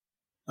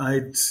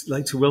I'd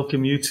like to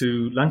welcome you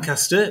to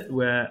Lancaster,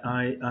 where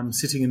I am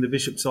sitting in the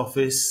Bishop's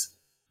office,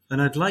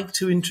 and I'd like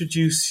to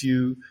introduce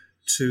you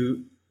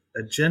to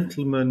a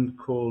gentleman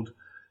called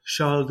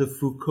Charles de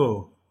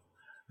Foucauld,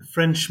 a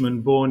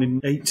Frenchman born in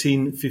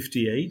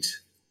 1858,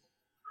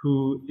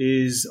 who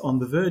is on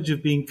the verge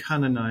of being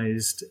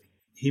canonized.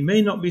 He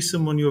may not be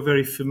someone you're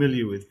very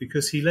familiar with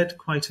because he led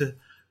quite a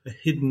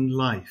hidden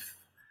life.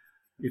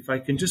 If I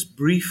can just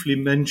briefly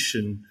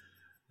mention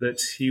that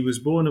he was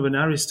born of an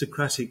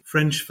aristocratic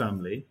French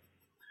family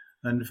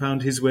and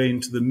found his way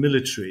into the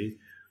military,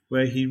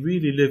 where he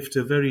really lived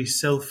a very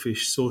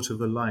selfish sort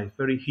of a life,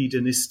 very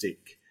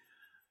hedonistic.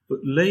 But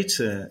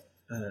later,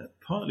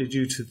 partly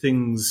due to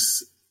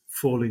things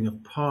falling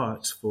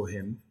apart for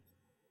him,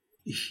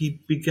 he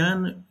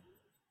began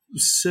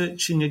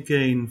searching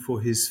again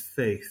for his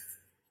faith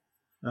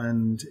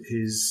and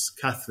his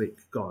Catholic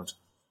God.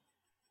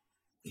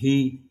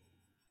 He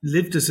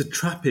lived as a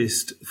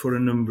Trappist for a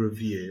number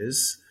of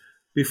years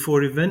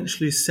before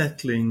eventually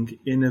settling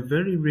in a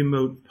very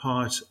remote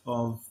part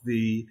of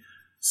the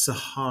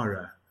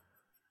Sahara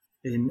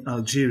in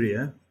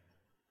Algeria,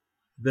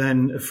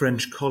 then a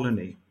French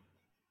colony.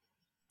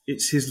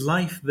 It's his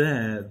life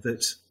there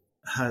that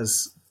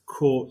has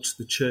caught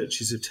the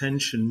Church's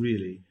attention,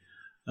 really,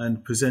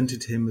 and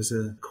presented him as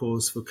a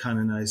cause for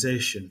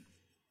canonization.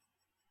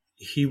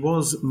 He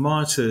was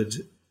martyred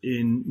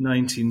in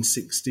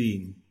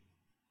 1916.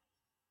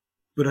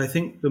 But I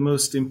think the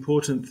most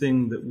important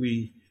thing that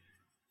we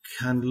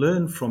can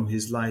learn from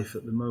his life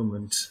at the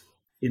moment,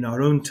 in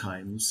our own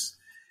times,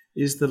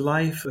 is the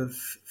life of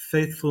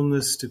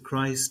faithfulness to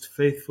Christ,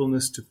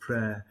 faithfulness to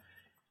prayer,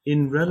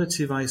 in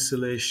relative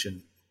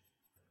isolation.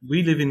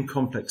 We live in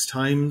complex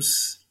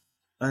times,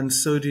 and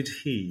so did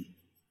he.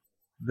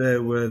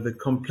 There were the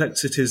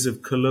complexities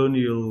of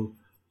colonial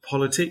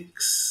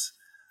politics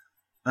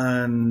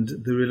and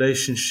the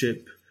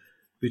relationship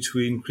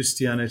between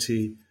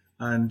Christianity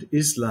and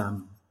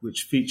Islam,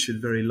 which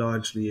featured very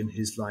largely in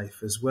his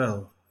life as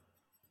well.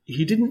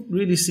 He didn't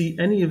really see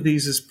any of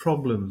these as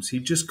problems. He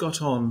just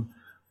got on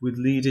with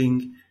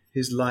leading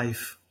his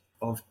life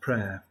of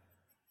prayer.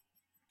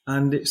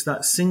 And it's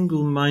that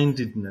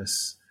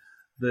single-mindedness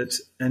that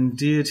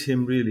endeared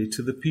him really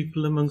to the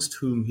people amongst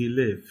whom he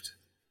lived.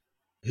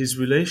 His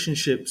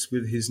relationships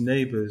with his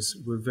neighbours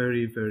were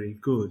very, very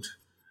good,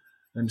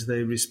 and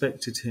they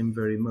respected him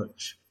very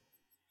much.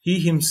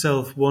 He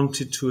himself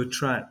wanted to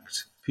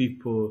attract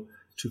people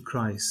to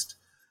Christ,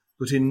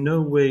 but in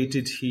no way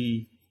did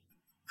he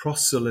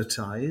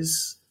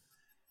proselytize.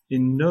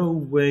 In no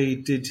way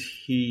did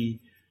he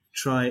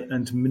try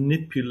and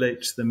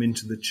manipulate them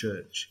into the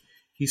church.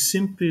 He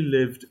simply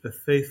lived a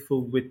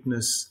faithful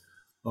witness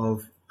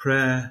of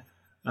prayer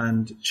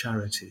and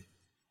charity.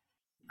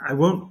 I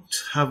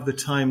won't have the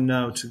time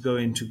now to go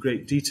into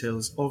great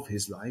details of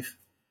his life,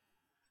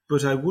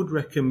 but I would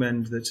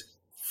recommend that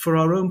for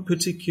our own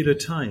particular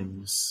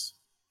times,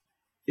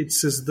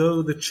 it's as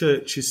though the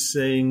church is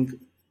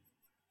saying,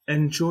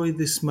 enjoy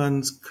this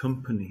man's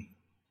company.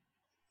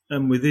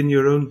 And within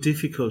your own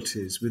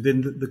difficulties,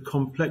 within the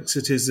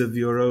complexities of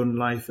your own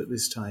life at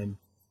this time,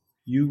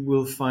 you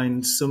will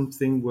find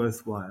something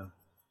worthwhile.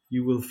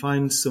 You will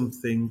find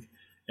something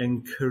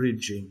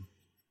encouraging.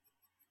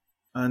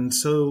 And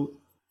so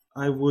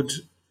I would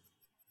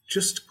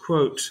just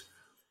quote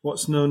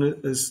what's known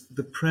as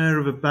the prayer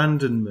of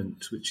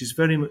abandonment, which is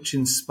very much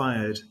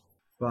inspired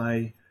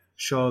by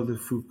Charles de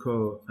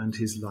Foucauld and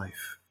his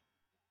life.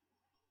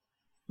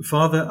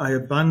 Father, I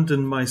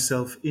abandon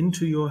myself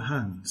into your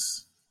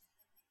hands.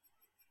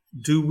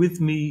 Do with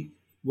me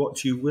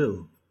what you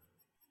will.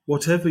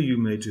 Whatever you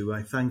may do,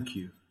 I thank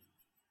you.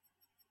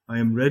 I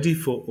am ready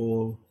for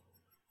all.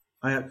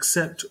 I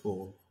accept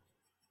all.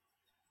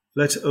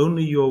 Let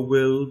only your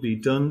will be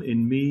done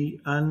in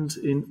me and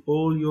in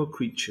all your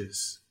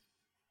creatures.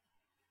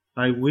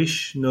 I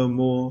wish no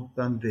more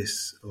than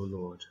this, O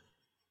Lord.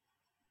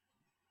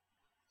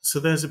 So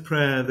there's a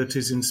prayer that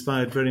is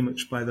inspired very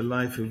much by the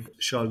life of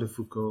Charles de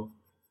Foucauld,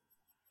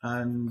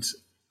 and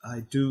I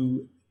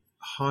do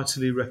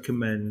heartily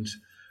recommend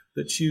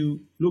that you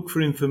look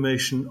for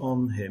information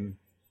on him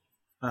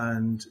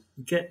and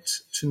get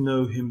to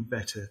know him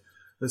better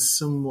as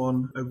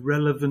someone, a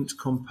relevant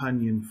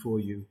companion for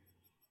you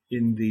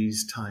in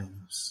these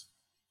times.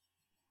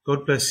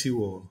 God bless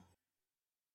you all.